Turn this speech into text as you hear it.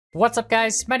What's up,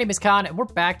 guys? My name is Khan, and we're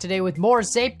back today with more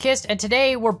Zeepkist, and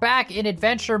today we're back in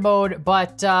adventure mode,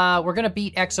 but we're gonna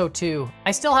beat XO2.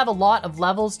 I still have a lot of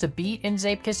levels to beat in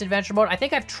Zeepkist adventure mode. I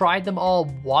think I've tried them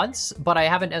all once, but I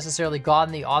haven't necessarily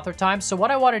gotten the author time, so what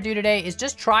I want to do today is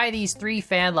just try these 3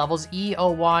 fan levels,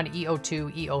 E01,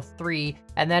 E02, E03,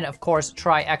 and then, of course,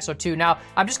 try XO2. Now,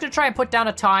 I'm just gonna try and put down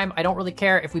a time. I don't really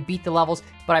care if we beat the levels,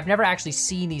 but I've never actually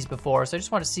seen these before, so I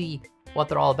just want to see what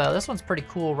they're all about. This one's pretty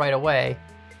cool right away.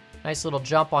 Nice little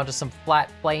jump onto some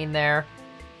flat plane there.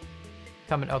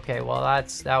 Coming, okay, well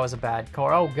that was a bad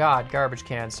core. Oh god, garbage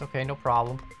cans. Okay, no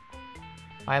problem.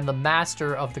 I am the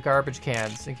master of the garbage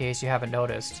cans, in case you haven't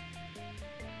noticed.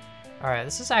 Alright,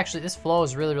 this flow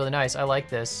is really, really nice. I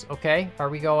like this. Okay, are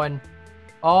we going...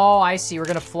 Oh, I see. We're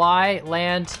gonna fly,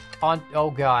 land on... Oh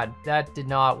god, that did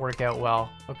not work out well.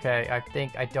 Okay,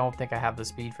 I don't think I have the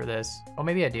speed for this. Oh,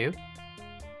 maybe I do.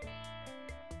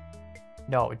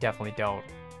 No, I definitely don't.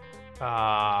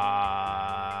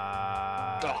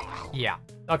 Yeah.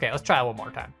 Okay, let's try it one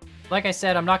more time. Like I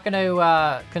said, I'm not going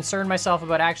to concern myself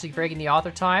about actually breaking the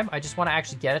author time. I just want to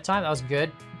actually get a time. That was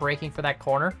good. Braking for that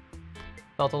corner.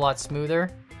 Felt a lot smoother.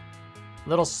 A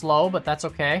little slow, but that's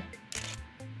okay.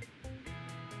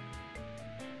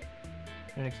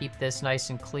 I'm going to keep this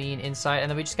nice and clean inside. And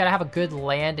then we just got to have a good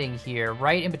landing here,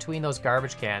 right in between those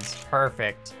garbage cans.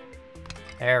 Perfect.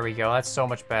 There we go. That's so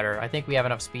much better. I think we have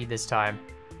enough speed this time.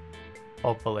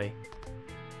 Hopefully.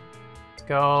 Let's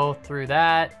go through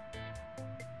that.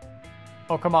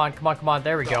 Oh, come on, come on, come on.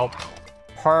 There we go.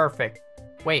 Perfect.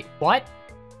 Wait, what?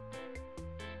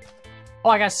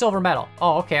 Oh, I got silver medal.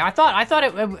 Oh, okay.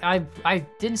 I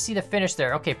didn't see the finish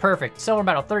there. Okay, perfect. Silver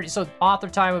medal, 30. So author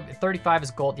time, 35 is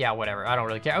gold. Yeah, whatever. I don't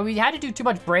really care. We had to do too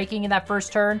much braking in that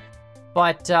first turn,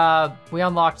 but we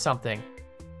unlocked something.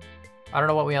 I don't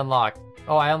know what we unlocked.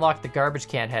 Oh, I unlocked the garbage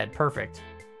can head. Perfect.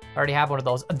 I already have one of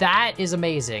those. That is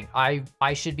amazing.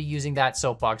 I should be using that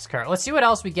soapbox card. Let's see what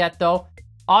else we get, though.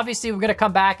 Obviously, we're going to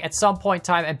come back at some point in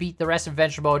time and beat the rest of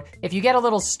adventure mode. If you get a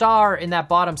little star in that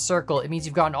bottom circle, it means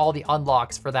you've gotten all the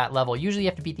unlocks for that level. Usually, you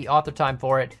have to beat the author time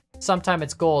for it. Sometime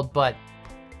it's gold, but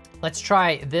let's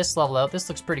try this level out. This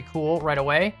looks pretty cool right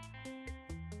away.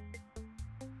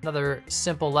 Another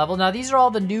simple level. Now, these are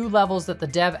all the new levels that the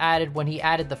dev added when he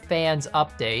added the fans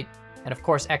update. And, of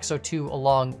course, XO2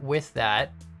 along with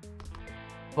that.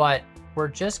 But we're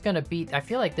just gonna beat... I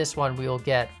feel like this one we'll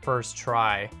get first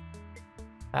try.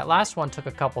 That last one took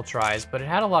a couple tries, but it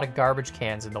had a lot of garbage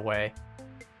cans in the way.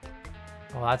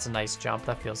 Oh, that's a nice jump.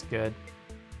 That feels good.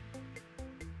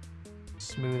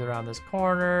 Smooth around this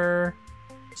corner.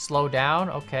 Slow down.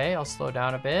 Okay, I'll slow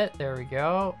down a bit. There we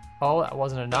go. Oh, that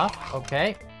wasn't enough.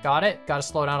 Okay, got it. Got to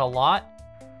slow down a lot.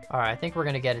 All right, I think we're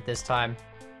gonna get it this time.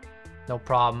 No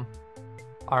problem.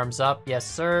 Arms up. Yes,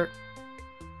 sir.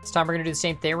 This time we're gonna do the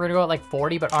same thing. We're gonna go at like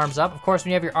 40, but arms up. Of course,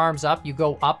 when you have your arms up, you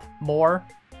go up more.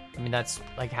 I mean, that's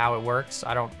like how it works.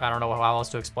 I don't know how else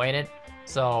to explain it.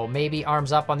 So maybe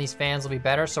arms up on these fans will be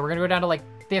better. So we're gonna go down to like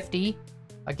 50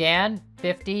 again.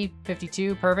 50,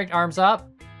 52, perfect. Arms up.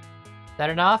 Is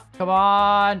that enough? Come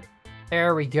on.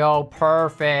 There we go.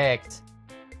 Perfect.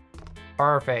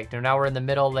 Perfect. And now we're in the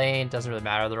middle lane. Doesn't really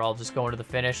matter. They're all just going to the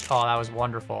finish. Oh, that was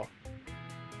wonderful.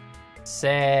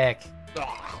 Sick.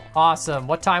 Awesome.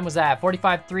 What time was that?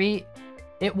 45.3.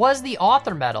 It was the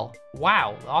author medal.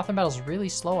 Wow. The author medal's really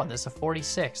slow on this, a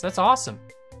 46. That's awesome.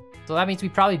 So that means we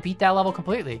probably beat that level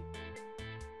completely.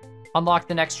 Unlocked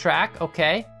the next track.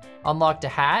 Okay. Unlocked a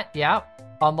hat. Yeah.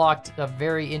 Unlocked a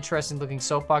very interesting looking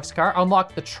soapbox car.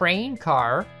 Unlocked the train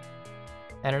car.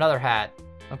 And another hat.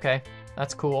 Okay.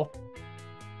 That's cool.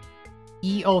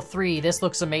 E03. This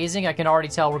looks amazing. I can already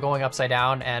tell we're going upside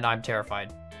down and I'm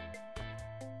terrified.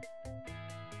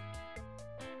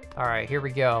 All right, here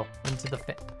we go. Into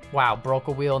the... Wow, broke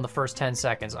a wheel in the first 10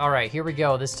 seconds. All right, here we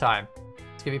go this time.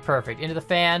 It's gonna be perfect. Into the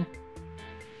fan.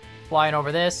 Flying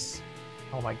over this.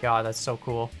 Oh my god, that's so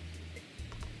cool.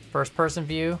 First person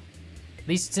view. At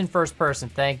least it's in first person,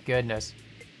 thank goodness.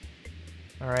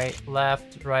 All right,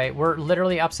 left, right. We're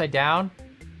literally upside down.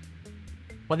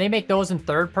 When they make those in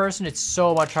third person, it's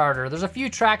so much harder. There's a few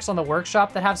tracks on the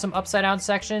workshop that have some upside down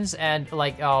sections and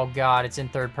like, oh god, it's in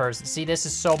third person. See, this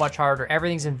is so much harder.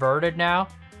 Everything's inverted now.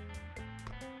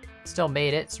 Still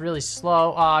made it. It's really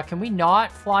slow. Can we not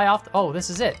fly off? Oh, this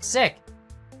is it. Sick.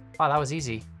 Wow, that was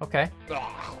easy. Okay.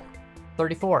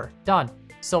 34. Done.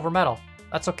 Silver medal.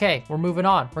 That's okay. We're moving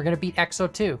on. We're gonna beat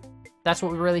XO2. That's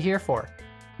what we're really here for.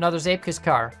 Another Zeepkist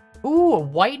car. Ooh, a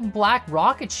white and black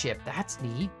rocket ship. That's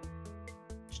neat.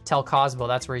 Tell Cosmo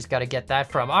that's where he's got to get that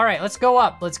from. All right, let's go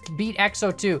up. Let's beat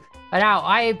XO2. Now,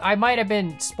 I might have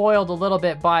been spoiled a little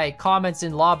bit by comments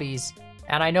in lobbies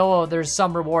And I know there's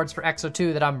some rewards for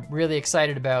XO2 that I'm really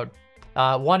excited about.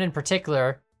 One in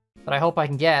particular that I hope I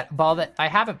can get. But I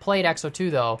haven't played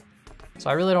XO2 though, so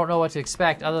I really don't know what to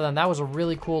expect other than that was a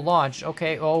really cool launch.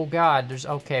 Okay, oh god,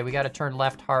 okay, we gotta turn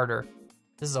left harder.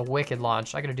 This is a wicked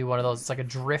launch. I gotta do one of those. It's like a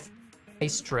drift,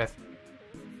 ice drift.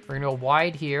 We're gonna go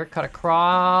wide here, cut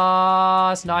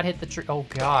across, not hit the tree. Oh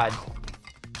god.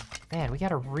 Man, we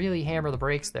gotta really hammer the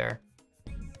brakes there.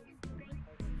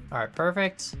 All right,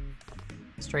 perfect.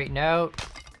 Straighten out.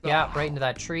 Yeah, right into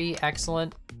that tree.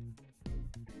 Excellent.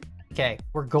 Okay,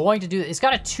 we're going to do... It's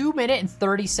got a 2-minute and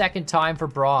 30-second time for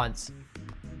bronze.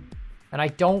 And I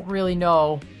don't really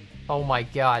know... Oh my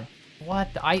god. What?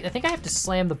 I think I have to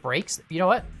slam the brakes. You know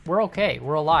what? We're okay.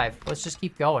 We're alive. Let's just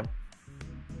keep going.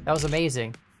 That was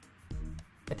amazing.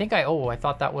 I think I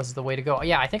thought that was the way to go.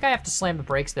 Yeah, I think I have to slam the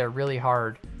brakes there really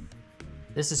hard.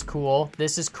 This is cool.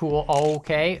 This is cool.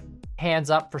 Okay.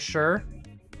 Hands up for sure.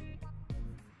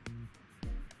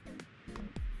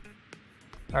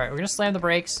 All right, we're gonna slam the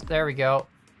brakes. There we go.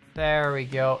 There we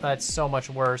go. That's so much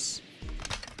worse.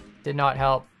 Did not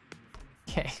help.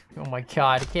 Okay. Oh my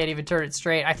god, I can't even turn it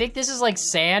straight. I think this is like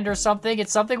sand or something.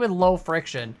 It's something with low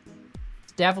friction.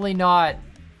 It's definitely not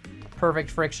perfect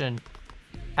friction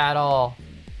at all.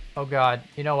 Oh god.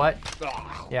 You know what?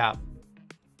 Yeah.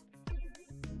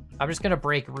 I'm just gonna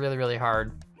brake really, really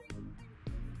hard.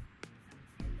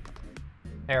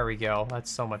 There we go.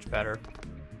 That's so much better.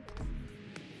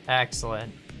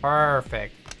 Excellent.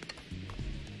 Perfect.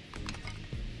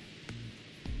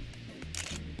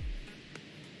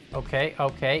 Okay,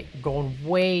 okay. Going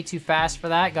way too fast for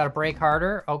that. Gotta brake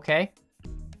harder. Okay.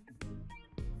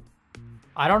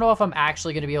 I don't know if I'm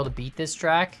actually gonna be able to beat this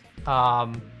track.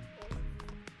 Wow.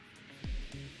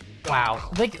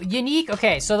 Like, unique.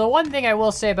 Okay, so the one thing I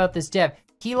will say about this dev,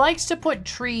 he likes to put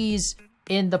trees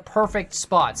in the perfect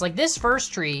spots. Like, this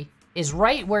first tree is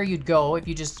right where you'd go if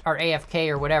you just are AFK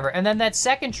or whatever. And then that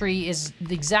second tree is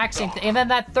the exact same thing. And then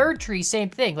that third tree, same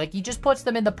thing. Like, he just puts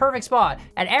them in the perfect spot.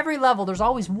 At every level, there's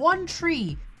always one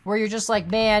tree where you're just like,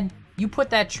 man, you put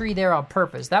that tree there on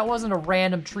purpose. That wasn't a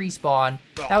random tree spawn.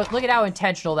 That was, look at how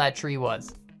intentional that tree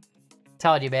was. I'm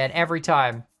telling you, man, every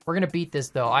time. We're gonna beat this,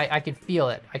 though. I can feel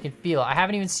it. I can feel it. I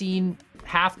haven't even seen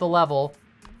half the level,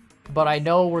 but I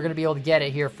know we're gonna be able to get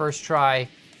it here first try,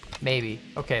 maybe.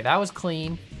 Okay, that was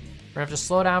clean. We're gonna have to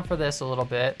slow down for this a little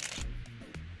bit.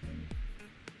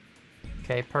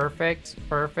 Okay, perfect,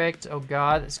 perfect. Oh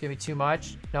god, it's gonna be too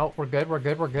much. No, we're good, we're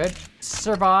good, we're good.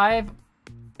 Survive,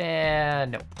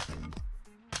 and nope.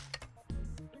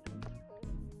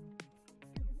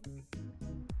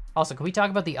 Also, can we talk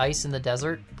about the ice in the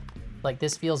desert? Like,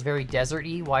 this feels very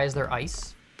desert-y. Why is there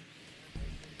ice?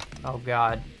 Oh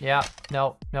god, yeah,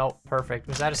 no, no, perfect.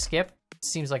 Was that a skip?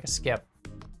 Seems like a skip.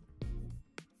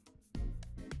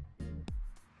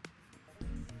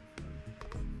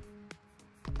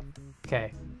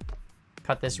 Okay,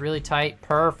 cut this really tight.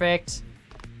 Perfect.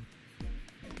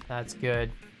 That's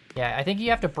good. Yeah, I think you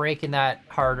have to brake in that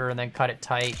harder and then cut it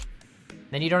tight.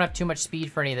 Then you don't have too much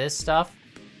speed for any of this stuff.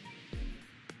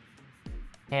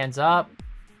 Hands up.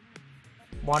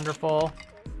 Wonderful.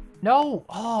 No!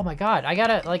 Oh my god, I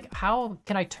gotta, like, how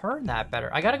can I turn that better?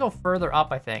 I gotta go further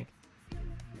up, I think.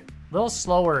 A little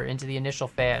slower into the initial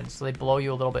fans so they blow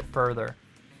you a little bit further.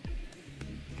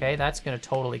 Okay, that's gonna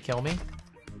totally kill me.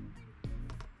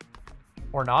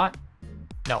 Or not?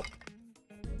 No.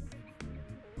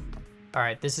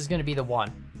 Alright, this is gonna be the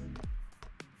one.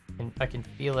 And I can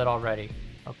feel it already.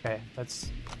 Okay, that's...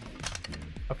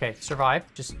 Okay,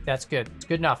 survive. Just, that's good. It's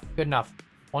good enough. Good enough.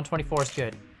 124 is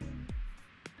good.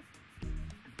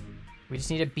 We just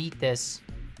need to beat this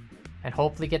and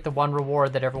hopefully get the one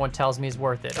reward that everyone tells me is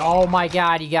worth it. Oh my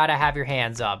god, you gotta have your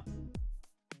hands up.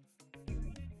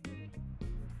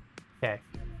 Okay.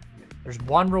 There's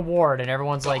one reward and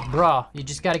everyone's like, bruh, you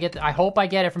just gotta get... I hope I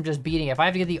get it from just beating it. If I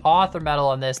have to get the author medal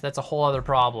on this, that's a whole other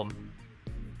problem.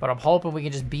 But I'm hoping we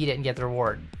can just beat it and get the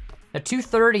reward. Now,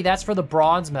 230, that's for the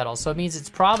bronze medal, so it means it's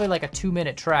probably like a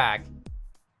 2-minute track.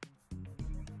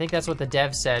 I think that's what the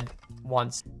dev said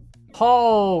once.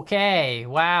 Okay,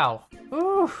 wow.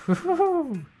 Ooh,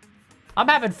 I'm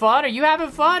having fun. Are you having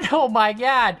fun? Oh my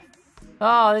god.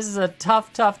 Oh, this is a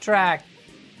tough, tough track.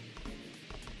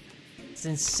 It's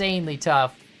insanely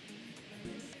tough.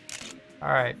 All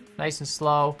right, nice and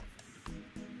slow.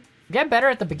 Get better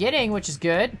at the beginning, which is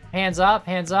good. Hands up,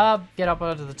 get up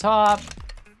onto the top.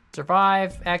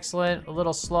 Survive, excellent. A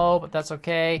little slow, but that's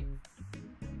okay.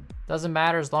 Doesn't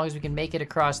matter as long as we can make it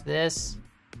across this.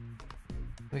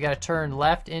 We gotta turn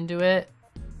left into it.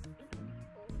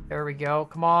 There we go.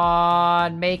 Come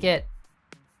on, make it.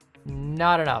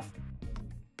 Not enough.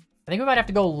 I think we might have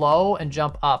to go low and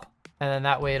jump up, and then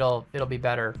that way it'll be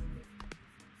better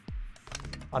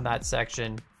on that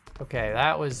section. Okay,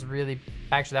 that was really...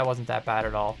 Actually, that wasn't that bad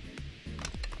at all.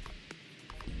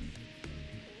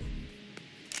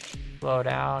 Slow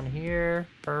down here.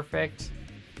 Perfect.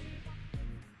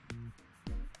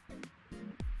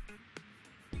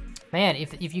 Man,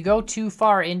 if you go too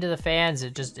far into the fans,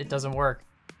 it doesn't work.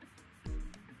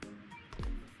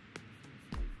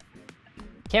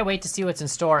 Can't wait to see what's in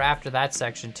store after that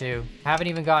section, too. Haven't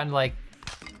even gotten, like...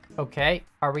 Okay,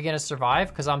 are we gonna survive?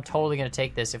 Because I'm totally gonna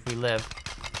take this if we live.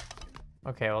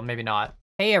 Okay, well, maybe not.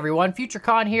 Hey everyone,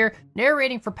 FutureCon here,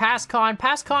 narrating for PastCon.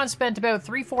 PastCon spent about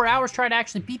 3-4 hours trying to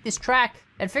actually beat this track,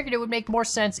 and figured it would make more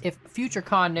sense if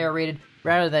FutureCon narrated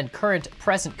rather than current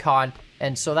PresentCon,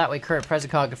 and so that way current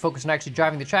PresentCon could focus on actually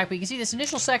driving the track. But you can see this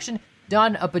initial section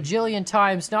done a bajillion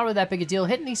times, not really that big a deal.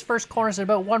 Hitting these first corners at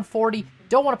about 140.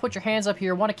 Don't want to put your hands up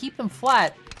here, want to keep them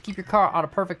flat, keep your car on a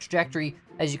perfect trajectory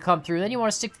as you come through. Then you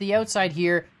want to stick to the outside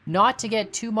here, not to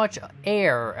get too much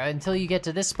air until you get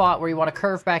to this spot where you want to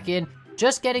curve back in.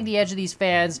 Just getting the edge of these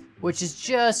fans, which is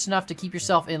just enough to keep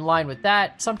yourself in line with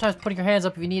that. Sometimes putting your hands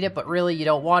up if you need it, but really you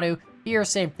don't want to. Here,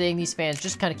 same thing. These fans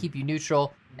just kind of keep you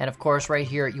neutral. And of course, right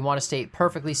here, you want to stay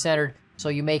perfectly centered so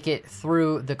you make it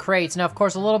through the crates. Now, of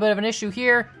course, a little bit of an issue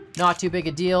here. Not too big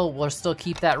a deal. We'll still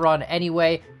keep that run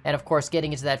anyway. And of course,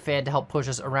 getting into that fan to help push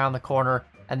us around the corner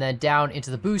and then down into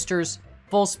the boosters,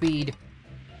 full speed.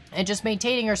 And just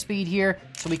maintaining our speed here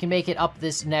so we can make it up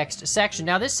this next section.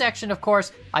 Now, this section, of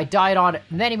course, I died on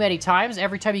many, many times.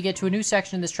 Every time you get to a new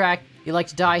section in this track, you like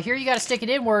to die. Here, you got to stick it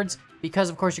inwards because,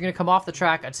 of course, you're going to come off the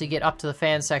track until you get up to the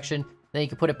fan section. Then you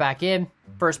can put it back in.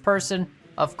 First person,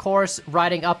 of course,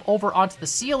 riding up over onto the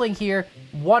ceiling here.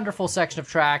 Wonderful section of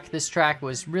track. This track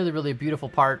was really, really a beautiful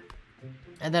part.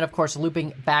 And then, of course,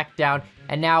 looping back down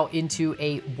and now into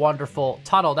a wonderful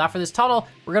tunnel. Now, for this tunnel,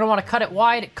 we're going to want to cut it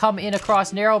wide, come in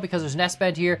across narrow because there's an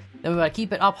S-bend here. Then we want to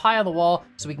keep it up high on the wall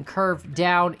so we can curve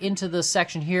down into the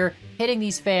section here, hitting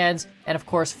these fans, and, of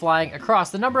course, flying across.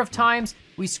 The number of times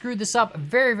we screwed this up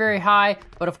very, very high,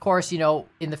 but, of course, you know,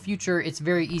 in the future, it's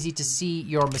very easy to see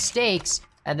your mistakes,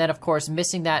 and then, of course,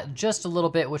 missing that just a little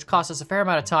bit, which cost us a fair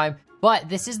amount of time. But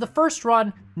this is the first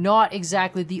run, not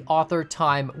exactly the author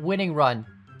time winning run.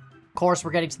 Of course,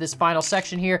 we're getting to this final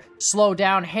section here. Slow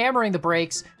down, hammering the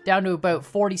brakes down to about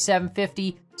 47,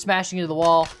 50, smashing into the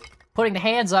wall. Putting the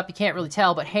hands up, you can't really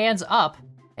tell, but hands up.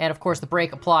 And of course, the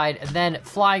brake applied, and then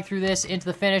flying through this into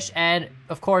the finish. And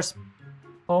of course,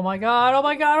 oh my god, oh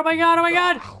my god, oh my god, oh my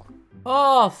god!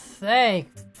 Oh,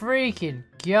 thank freaking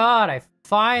god, I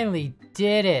finally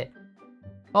did it.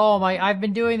 Oh my, I've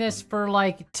been doing this for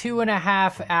like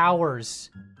 2.5 hours.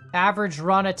 Average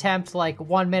run attempt, like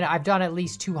 1 minute. I've done at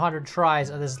least 200 tries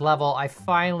of this level. I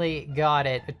finally got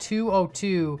it. A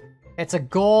 2:02. It's a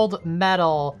gold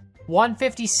medal.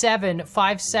 1:57,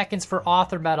 5 seconds for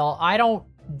author medal. I don't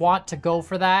want to go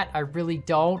for that. I really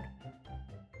don't.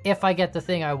 If I get the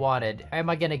thing I wanted. Am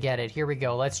I gonna get it? Here we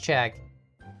go. Let's check.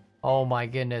 Oh my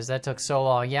goodness, that took so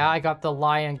long. Yeah, I got the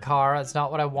lion car. That's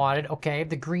not what I wanted. Okay,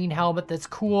 the green helmet. That's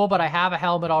cool, but I have a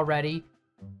helmet already.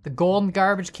 The golden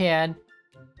garbage can.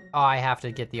 Oh, I have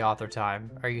to get the author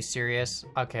time. Are you serious?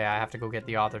 Okay, I have to go get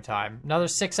the author time. Another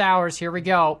 6 hours. Here we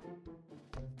go.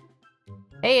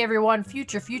 Hey everyone,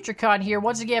 FutureCon here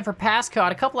once again for PastCon.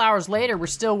 A couple hours later, we're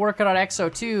still working on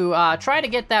XO2, trying to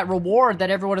get that reward that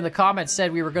everyone in the comments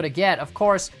said we were going to get. Of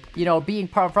course, you know, being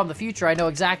from the future, I know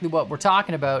exactly what we're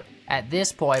talking about at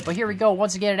this point. But here we go,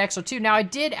 once again at XO2. Now, I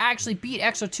did actually beat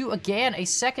XO2 again a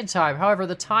second time. However,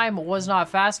 the time was not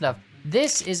fast enough.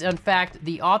 This is, in fact,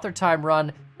 the author time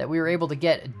run that we were able to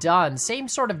get done. Same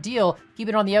sort of deal, keep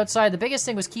it on the outside. The biggest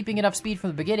thing was keeping enough speed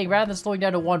from the beginning. Rather than slowing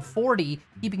down to 140,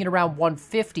 keeping it around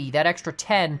 150, that extra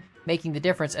 10 making the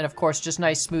difference. And of course, just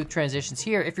nice smooth transitions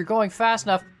here. If you're going fast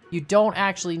enough, you don't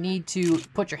actually need to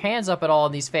put your hands up at all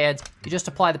on these fans. You just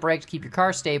apply the brake to keep your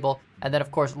car stable. And then,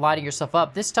 of course, lining yourself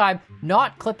up. This time,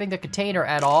 not clipping the container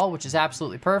at all, which is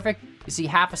absolutely perfect. You see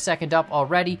half a second up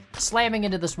already, slamming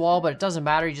into this wall, but it doesn't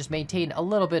matter. You just maintain a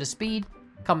little bit of speed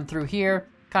coming through here.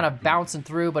 Kind of bouncing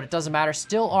through, but it doesn't matter.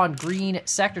 Still on green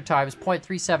sector times,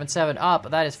 0.377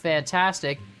 up. That is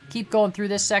fantastic. Keep going through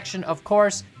this section, of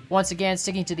course. Once again,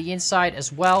 sticking to the inside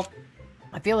as well.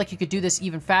 I feel like you could do this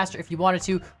even faster if you wanted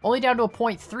to. Only down to a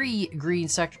 0.3 green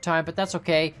sector time, but that's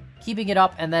okay. Keeping it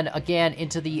up, and then again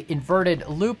into the inverted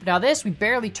loop. Now this, we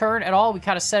barely turn at all. We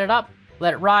kind of set it up,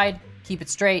 let it ride, keep it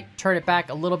straight, turn it back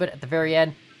a little bit at the very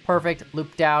end. Perfect,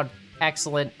 loop down.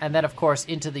 Excellent. And then, of course,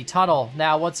 into the tunnel.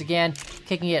 Now, once again,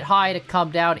 kicking it high to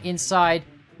come down inside,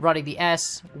 running the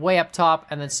S way up top,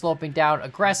 and then sloping down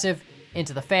aggressive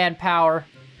into the fan power.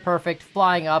 Perfect.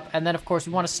 Flying up. And then, of course,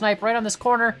 we want to snipe right on this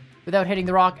corner without hitting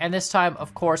the rock. And this time,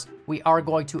 of course, we are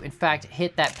going to, in fact,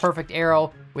 hit that perfect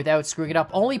arrow without screwing it up.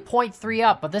 Only 0.3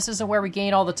 up, but this isn't where we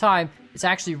gain all the time. It's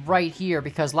actually right here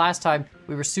because last time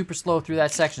we were super slow through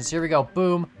that section. So here we go.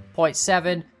 Boom.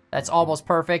 0.7. That's almost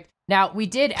perfect. Now, we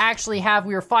did actually have,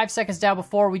 we were 5 seconds down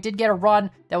before. We did get a run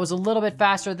that was a little bit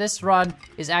faster. This run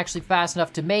is actually fast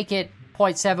enough to make it.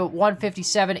 0.7,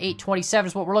 157, 827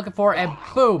 is what we're looking for. And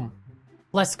boom.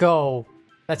 Let's go.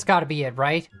 That's got to be it,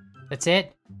 right? That's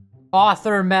it?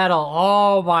 Author medal.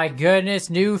 Oh my goodness.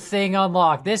 New thing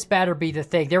unlocked. This better be the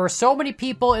thing. There were so many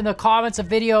people in the comments of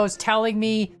videos telling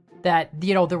me that,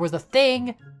 you know, there was a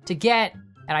thing to get.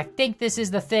 And I think this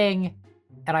is the thing.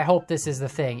 And I hope this is the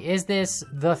thing. Is this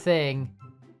the thing?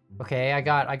 Okay, I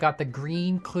got the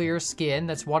green clear skin.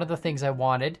 That's one of the things I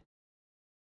wanted.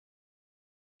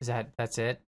 That's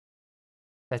it?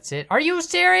 That's it? Are you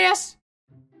serious?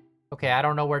 Okay, I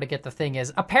don't know where to get the thing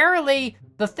is. Apparently,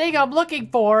 the thing I'm looking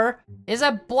for is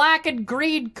a black and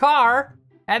green car,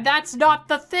 and that's not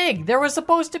the thing. There was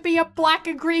supposed to be a black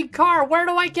and green car. Where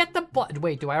do I get the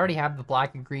wait, do I already have the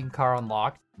black and green car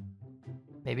unlocked?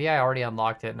 Maybe I already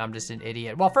unlocked it and I'm just an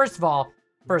idiot. Well, first of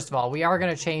all, we are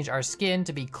gonna change our skin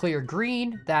to be clear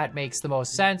green. That makes the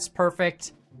most sense.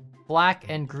 Perfect. Black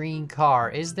and green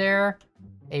car. Is there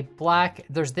a black?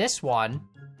 There's this one,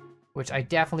 which I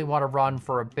definitely want to run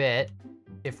for a bit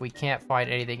if we can't find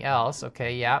anything else.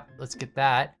 Okay, yeah, let's get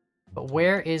that. But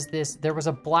where is this? There was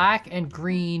a black and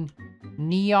green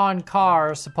neon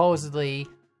car, supposedly,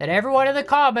 that everyone in the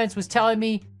comments was telling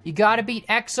me you gotta beat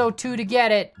XO2 to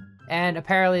get it. And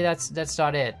apparently that's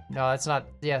not it. No, that's not,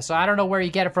 yeah, so I don't know where you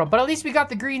get it from. But at least we got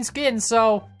the green skin,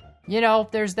 so, you know,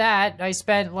 there's that. I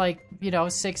spent, like, you know,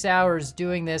 6 hours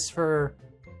doing this for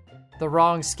the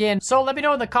wrong skin. So let me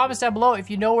know in the comments down below if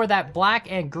you know where that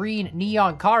black and green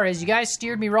neon car is. You guys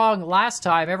steered me wrong last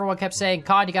time. Everyone kept saying,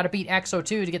 Con, you gotta beat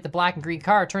XO2 to get the black and green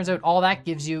car. It turns out all that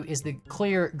gives you is the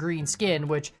clear green skin,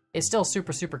 which is still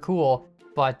super, super cool.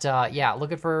 But yeah,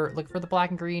 looking for the black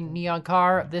and green neon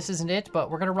car. This isn't it,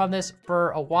 but we're gonna run this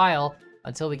for a while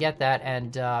until we get that,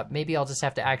 and maybe I'll just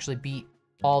have to actually beat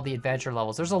all the adventure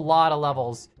levels. There's a lot of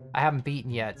levels I haven't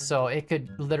beaten yet, so it could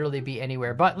literally be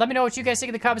anywhere. But let me know what you guys think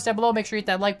in the comments down below. Make sure you hit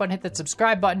that like button, hit that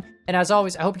subscribe button, and as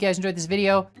always, I hope you guys enjoyed this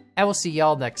video, and we'll see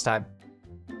y'all next time.